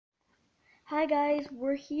Hi guys,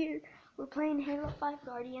 we're here. We're playing Halo 5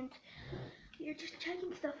 Guardians. We're just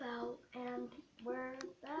checking stuff out and we're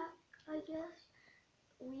back, I guess.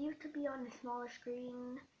 We used to be on a smaller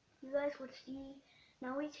screen. You guys would see.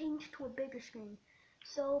 Now we changed to a bigger screen.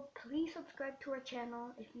 So please subscribe to our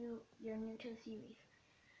channel if you're new to the series.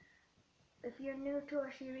 If you're new to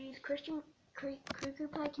our series, Christian Creeper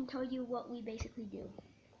Pie can tell you what we basically do.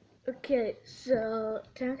 Okay, so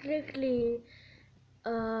technically,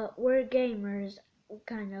 we're gamers,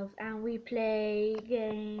 kind of, and we play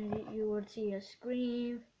games. You would see us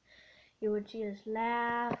scream, you would see us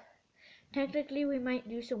laugh. Technically, we might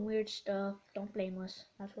do some weird stuff. Don't blame us.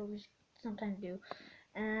 That's what we sometimes do.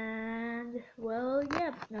 And, well,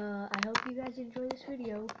 yeah, I hope you guys enjoy this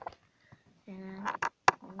video. And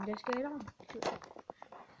let's get on to it.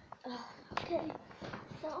 Okay,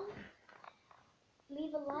 so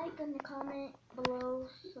leave a like and a comment below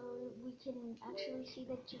so we can actually see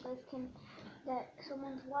that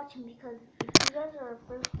someone's watching, because if you guys are a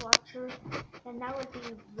first watcher, then that would be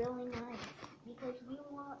really nice, because we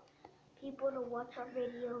want people to watch our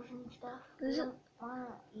videos and stuff. We don't want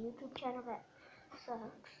a YouTube channel that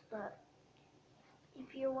sucks, but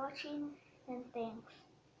if you're watching, then thanks.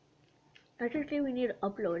 Technically, we need to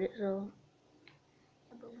upload it, so.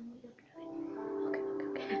 Yeah, but when we upload it.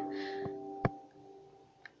 Okay.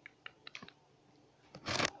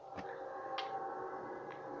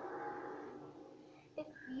 If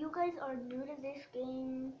you guys are new to this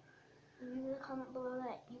game, leave a comment below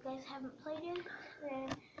that you guys haven't played it, then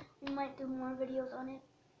we might do more videos on it.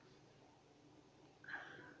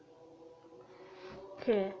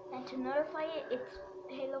 Okay. And to notify it, it's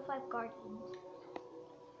Halo 5 Guardians.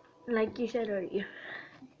 Like you said earlier.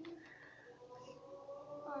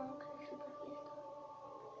 Oh, okay, Super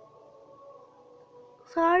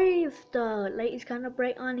Fiesta. Sorry if the light is kind of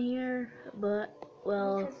bright on here, but,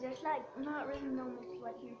 well, Because there's like not really no much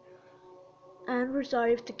light here. and we're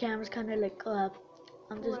sorry if the camera's kind of like up.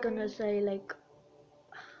 I'm just gonna say, like,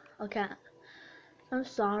 okay, I'm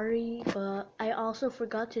sorry, but I also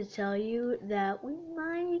forgot to tell you that we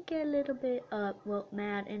might get a little bit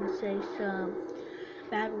mad and say some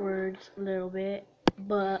bad words a little bit,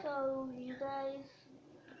 but So you guys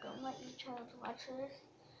don't let your child watch this.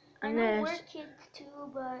 I know unless we're kids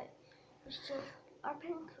too, but it's just our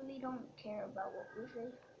parents really don't care about what we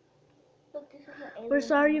say. Look, this is an alien. we're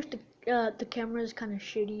sorry if the camera is kind of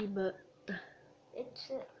shitty, but it's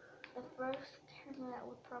the first camera that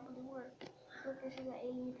would probably work. Look, this is an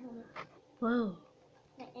alien helmet. whoa.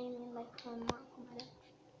 An alien like from Marvel.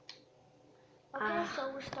 Okay,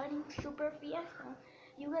 so we're starting Super Fiesta.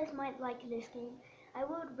 You guys might like this game. I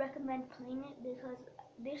would recommend playing it because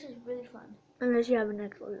this is really fun. Unless you have an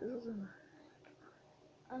Xbox.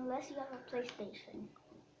 Unless you have a PlayStation.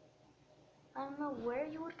 I don't know where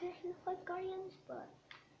you would get Halo 5 Guardians, but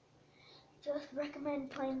just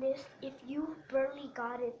recommend playing this. If you barely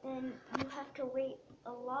got it, then you have to wait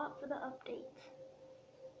a lot for the updates.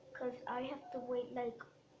 Because I have to wait like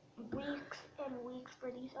weeks and weeks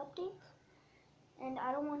for these updates. And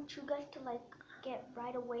I don't want you guys to like get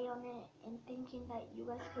right away on it and thinking that you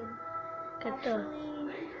guys can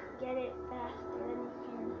actually get it faster than you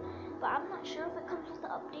can. But I'm not sure if it comes with the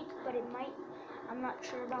updates, but it might. I'm not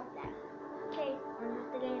sure about that. Okay, on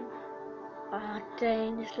with the game. Ah,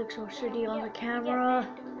 dang, this looks so shitty on the camera.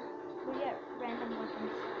 We get random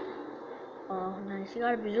weapons. Oh, nice. You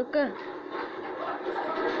got a bazooka?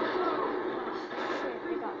 Shit,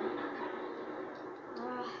 they got me.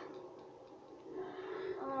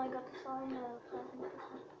 Oh, I got the saw in the plasma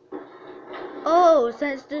pistol. Oh,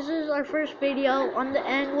 since this is our first video, on the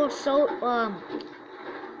end we'll show,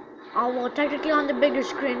 well, technically on the bigger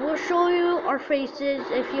screen, we'll show you our faces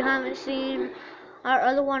if you haven't seen our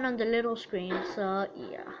other one on the little screen, so,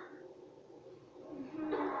 yeah.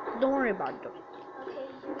 Don't worry about it. Okay,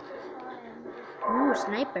 here's the saw and Ooh,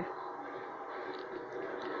 sniper.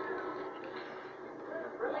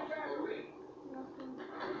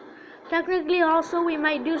 Technically, also, we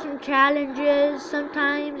might do some challenges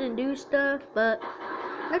sometimes and do stuff, but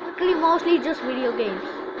technically, mostly just video games.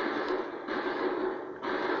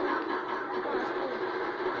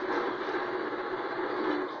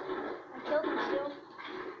 I killed him still.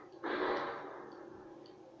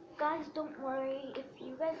 Guys, don't worry. If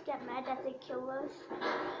you guys get mad that they kill us,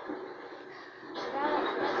 that's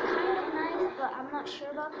kind of nice, but I'm not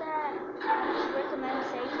sure about that. I would recommend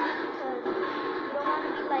saying that because you don't want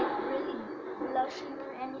to be like really blushing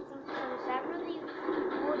or anything, because that really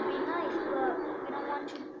would be nice, but we don't want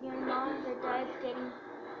your moms or dads getting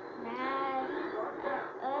mad at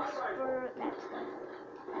us for that stuff.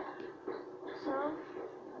 So,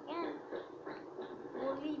 again,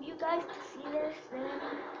 we'll leave you guys to see this, then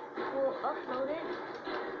we'll upload it.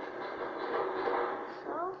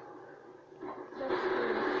 So, let's do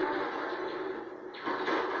this.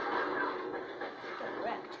 Get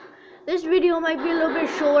wrecked. This video might be a little bit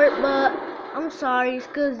short, but I'm sorry, it's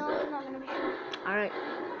because... No, it's not gonna be short. Alright.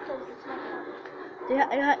 Because it's my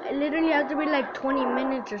topic. It literally has to be like 20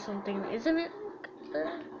 minutes or something, isn't it?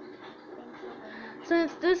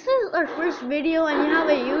 Since this is our first video and you have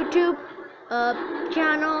a YouTube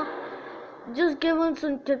channel, just give them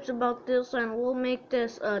some tips about this and we'll make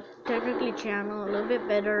this technically channel a little bit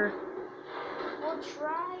better. We'll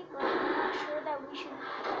try, but I'm not sure that we should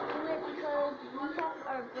do it because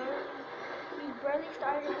we barely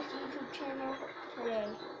started this YouTube channel today.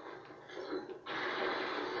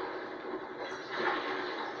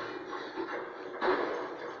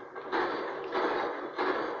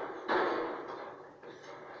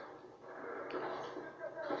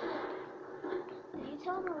 Did you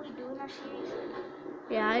tell them what we do in our series?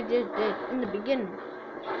 Yeah, I did it in the beginning.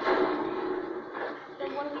 Then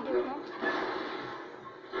what do we do, huh?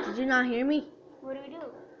 Did you not hear me? What do we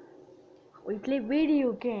do? We play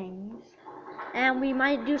video games. And we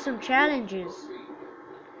might do some challenges.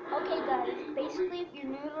 Okay guys, basically if you're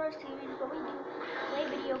new to our series, what we do, play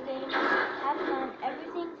video games, have fun,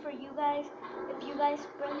 everything for you guys. If you guys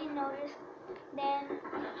barely notice, then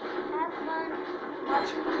have fun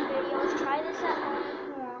watching these videos. Try this at home if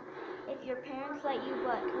you want, if your parents let you,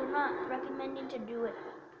 but we're not recommending to do it.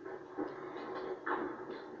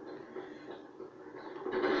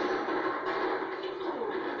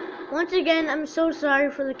 Once again, I'm so sorry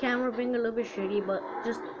for the camera being a little bit shitty, but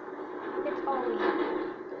just... It's all we have.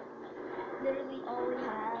 Literally all we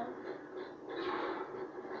have.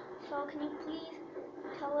 So can you please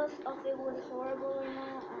tell us if it was horrible or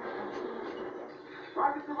not?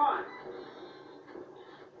 Rocket Savant.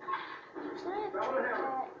 Should I have checked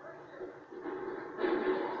that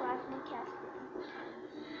plasma casting?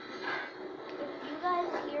 If you guys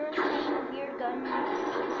hear us saying weird gun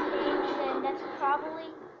names, then that's probably...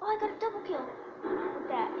 Oh, I got a double kill with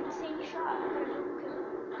that insane shot. I got a double kill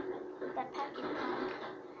with that package pump.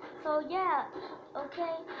 So yeah,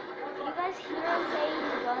 okay. If you guys hear us saying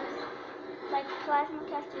guns, like plasma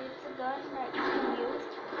caster, it's a gun that you can use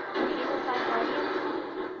in Halo 5 Guardians.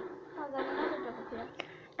 Oh, I got another double kill.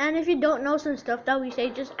 And if you don't know some stuff that we say,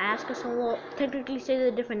 just ask us and we'll technically say the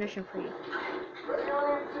definition for you.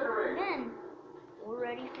 So then, we're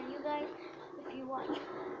ready for you guys if you watch.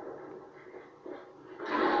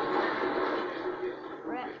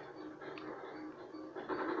 Rep.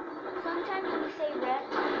 Sometimes we say rep.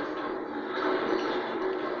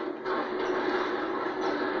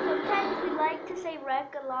 Sometimes we like to say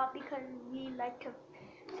rec a lot because we like to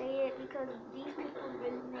say it because these people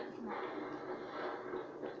really make us mad.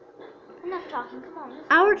 Enough talking, come on.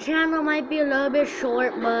 Our channel might be a little bit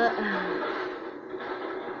short, but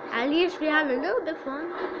at least we had a little bit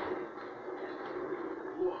fun.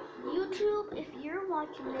 YouTube, if you're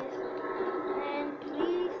watching this, then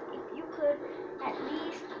please, if you could, at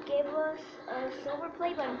least give us a silver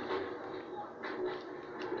play button.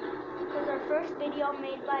 Because our first video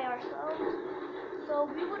made by ourselves, so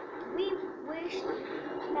we wish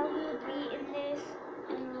that we would be in this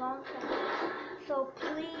in a long time. So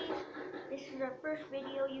please, this is our first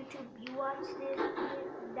video. YouTube, you watch this,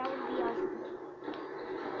 that would be awesome.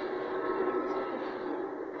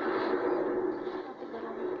 That's a good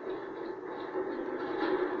one.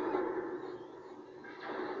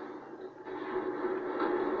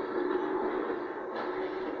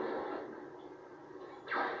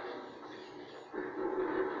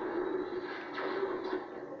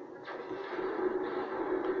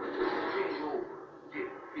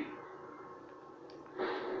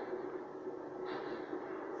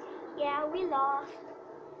 Yeah, we lost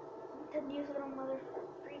to these little mother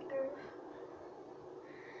freakers.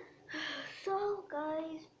 So,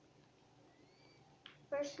 guys,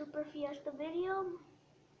 first Super Fiesta video.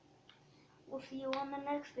 We'll see you on the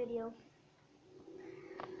next video.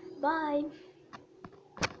 Bye.